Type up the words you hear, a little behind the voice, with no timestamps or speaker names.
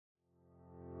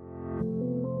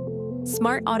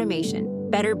Smart automation,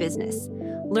 better business.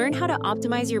 Learn how to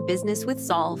optimize your business with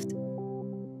Solvd.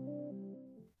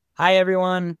 Hi,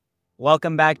 everyone.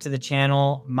 Welcome back to the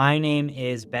channel. My name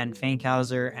is Ben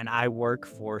Fankhauser, and I work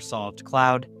for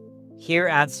Solvd.Cloud. Here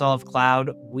at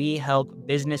Solvd.Cloud, we help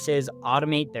businesses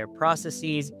automate their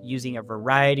processes using a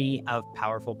variety of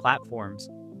powerful platforms,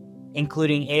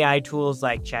 including AI tools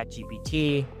like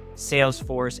ChatGPT,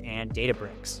 Salesforce, and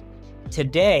Databricks.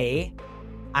 Today,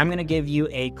 I'm going to give you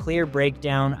a clear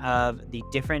breakdown of the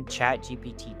different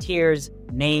ChatGPT tiers,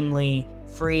 namely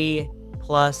Free,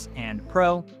 Plus, and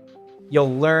Pro.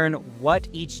 You'll learn what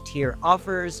each tier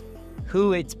offers,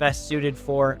 who it's best suited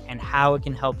for, and how it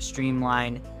can help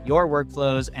streamline your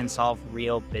workflows and solve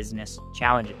real business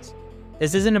challenges.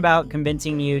 This isn't about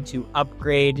convincing you to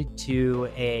upgrade to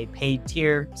a paid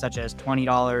tier, such as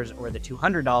 $20 or the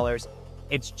 $200.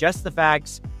 It's just the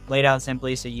facts laid out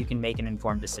simply so you can make an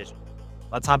informed decision.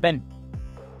 Let's hop in.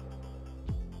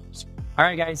 All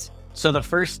right, guys. So the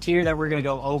first tier that we're going to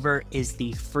go over is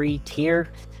the free tier.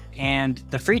 And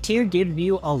the free tier gives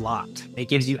you a lot. It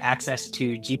gives you access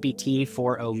to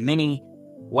GPT-4o Mini,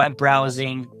 web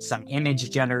browsing, some image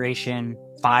generation,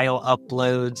 file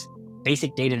uploads,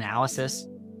 basic data analysis,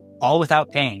 all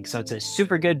without paying. So it's a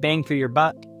super good bang for your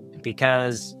buck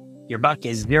because your buck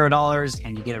is $0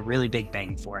 and you get a really big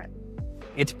bang for it.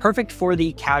 It's perfect for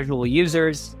the casual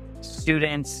users,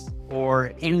 students,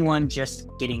 or anyone just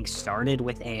getting started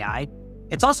with AI.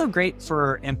 It's also great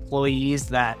for employees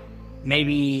that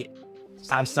maybe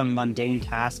have some mundane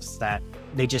tasks that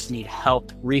they just need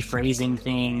help rephrasing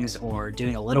things or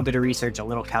doing a little bit of research, a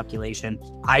little calculation.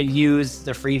 I use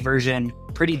the free version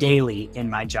pretty daily in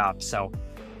my job, so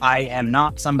I am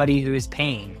not somebody who is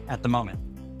paying at the moment.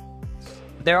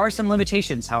 There are some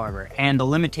limitations, however, and the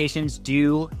limitations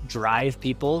do drive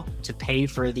people to pay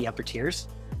for the upper tiers.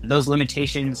 Those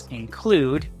limitations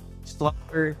include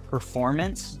slower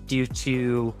performance due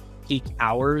to peak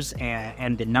hours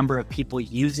and the number of people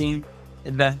using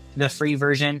the free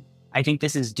version. I think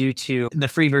this is due to the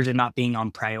free version not being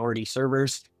on priority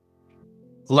servers.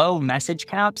 Low message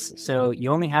caps, so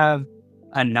you only have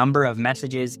a number of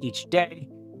messages each day,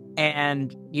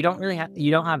 and you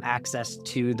don't have access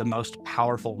to the most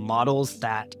powerful models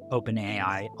that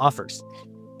OpenAI offers.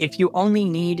 If you only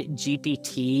need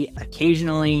GPT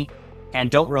occasionally and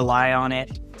don't rely on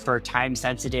it for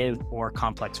time-sensitive or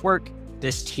complex work,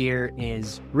 this tier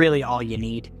is really all you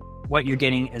need. What you're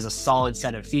getting is a solid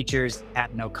set of features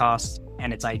at no cost,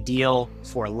 and it's ideal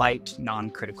for light,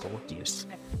 non-critical use.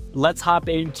 Let's hop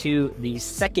into the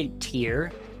second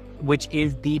tier, which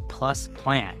is the Plus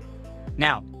plan.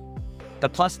 Now, the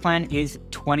Plus plan is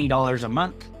 $20 a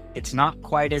month. It's not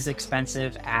quite as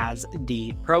expensive as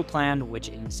the Pro plan, which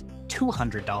is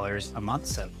 $200 a month,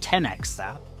 so 10x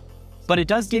that. But it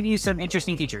does give you some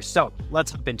interesting features, so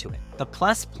let's hop into it. The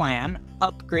Plus plan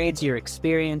upgrades your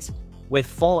experience with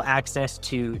full access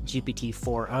to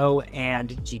GPT-4o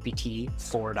and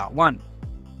GPT-4.1,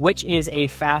 which is a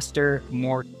faster,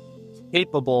 more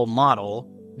capable model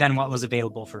than what was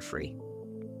available for free.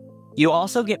 You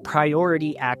also get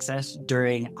priority access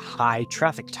during high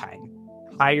traffic time,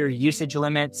 higher usage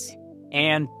limits,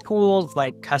 and tools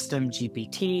like custom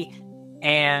GPT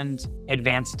and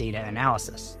advanced data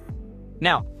analysis.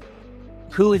 Now,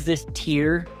 who is this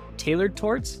tier tailored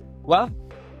towards? Well,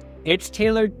 it's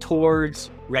tailored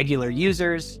towards regular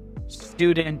users,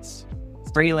 students,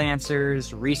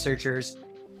 freelancers, researchers,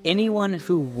 anyone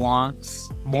who wants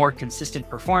more consistent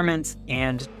performance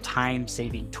and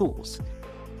time-saving tools.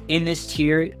 In this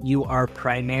tier, you are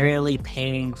primarily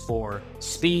paying for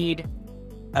speed,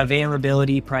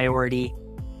 availability priority,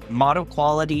 model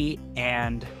quality,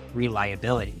 and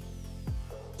reliability.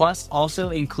 Plus also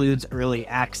includes early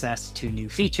access to new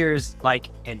features like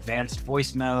advanced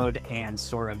voice mode and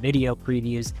Sora video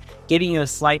previews, giving you a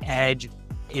slight edge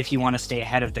if you want to stay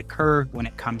ahead of the curve when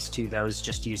it comes to those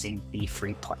just using the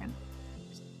free plan.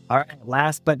 All right,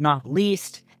 last but not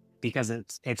least, because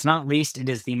it's not least, it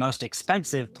is the most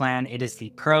expensive plan. It is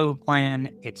the Pro plan.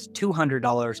 It's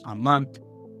 $200 a month.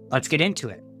 Let's get into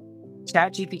it.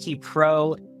 ChatGPT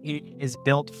Pro is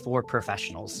built for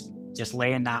professionals. Just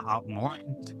laying that out in line.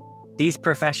 These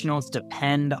professionals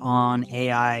depend on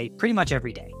AI pretty much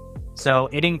every day. So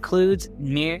it includes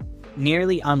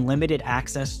nearly unlimited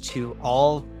access to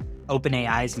all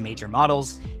OpenAI's major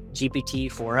models,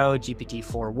 GPT-4o,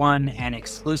 GPT-4.1, and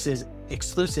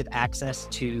exclusive access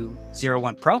to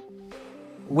 01 Pro,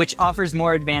 which offers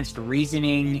more advanced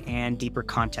reasoning and deeper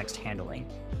context handling.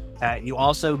 You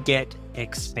also get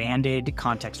expanded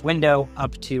context window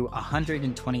up to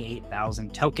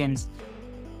 128,000 tokens,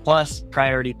 plus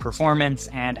priority performance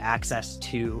and access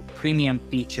to premium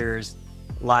features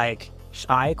like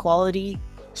high quality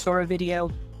store video,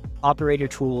 operator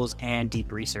tools, and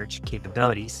deep research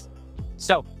capabilities.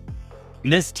 So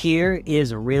this tier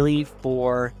is really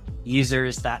for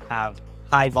users that have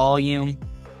high volume,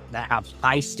 that have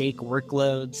high stake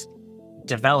workloads,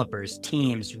 developers,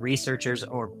 teams, researchers,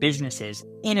 or businesses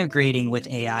integrating with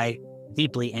AI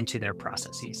deeply into their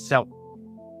processes. So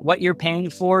what you're paying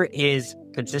for is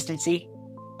consistency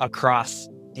across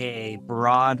a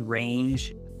broad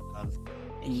range of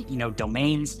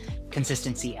domains,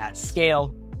 consistency at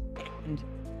scale, and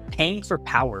paying for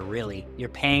power, really. You're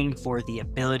paying for the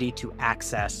ability to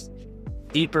access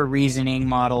deeper reasoning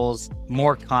models,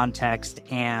 more context,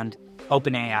 and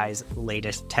OpenAI's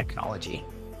latest technology.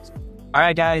 All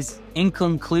right, guys, in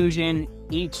conclusion,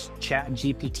 each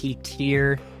ChatGPT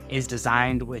tier is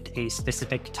designed with a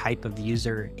specific type of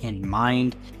user in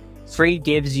mind. Free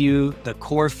gives you the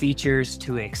core features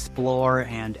to explore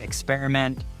and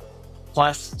experiment,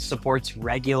 plus supports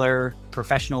regular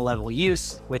professional level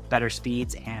use with better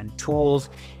speeds and tools.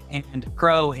 And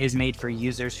Pro is made for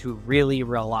users who really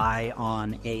rely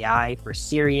on AI for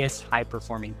serious,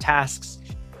 high-performing tasks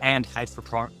and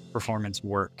high-performance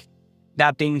work.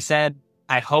 That being said,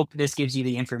 I hope this gives you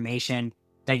the information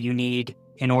that you need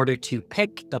in order to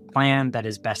pick the plan that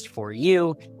is best for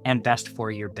you and best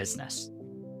for your business.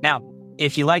 Now,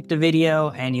 if you liked the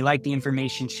video and you like the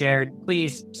information shared,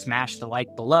 please smash the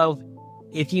like below.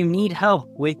 If you need help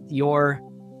with your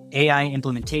AI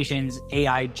implementations,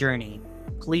 AI journey,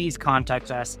 please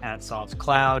contact us at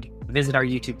Solvd.Cloud, visit our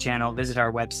YouTube channel, visit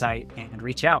our website, and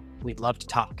reach out. We'd love to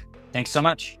talk. Thanks so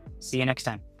much. See you next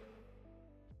time.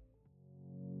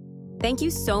 Thank you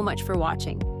so much for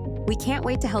watching. We can't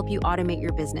wait to help you automate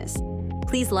your business.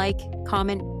 Please like,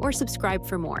 comment, or subscribe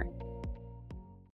for more.